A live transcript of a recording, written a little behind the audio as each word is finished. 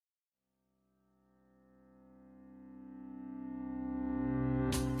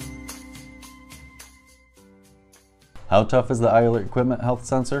How tough is the eye alert equipment health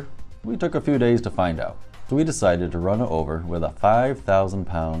sensor? We took a few days to find out. So we decided to run it over with a 5,000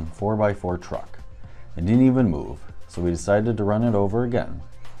 pound 4x4 truck. It didn't even move, so we decided to run it over again,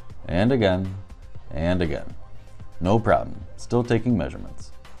 and again, and again. No problem, still taking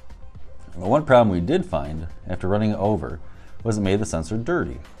measurements. The one problem we did find after running it over was it made the sensor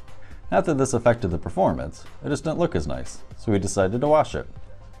dirty. Not that this affected the performance, it just didn't look as nice, so we decided to wash it.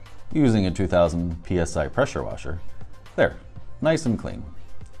 Using a 2000 psi pressure washer. There, nice and clean.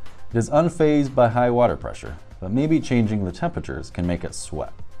 It is unfazed by high water pressure, but maybe changing the temperatures can make it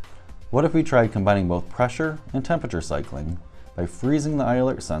sweat. What if we tried combining both pressure and temperature cycling by freezing the eye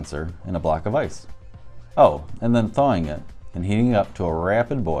alert sensor in a block of ice? Oh, and then thawing it and heating it up to a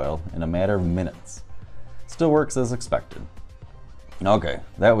rapid boil in a matter of minutes. Still works as expected. Okay,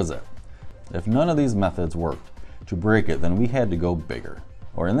 that was it. If none of these methods worked to break it, then we had to go bigger,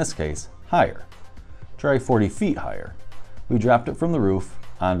 or in this case, higher. Try 40 feet higher. We dropped it from the roof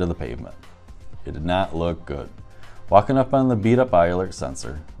onto the pavement. It did not look good. Walking up on the beat up eye alert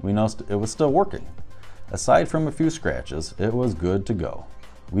sensor, we noticed it was still working. Aside from a few scratches, it was good to go.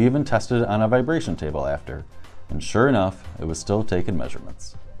 We even tested it on a vibration table after, and sure enough, it was still taking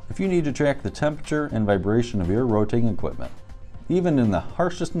measurements. If you need to track the temperature and vibration of your rotating equipment, even in the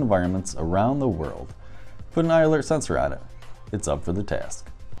harshest environments around the world, put an eye alert sensor on it. It's up for the task.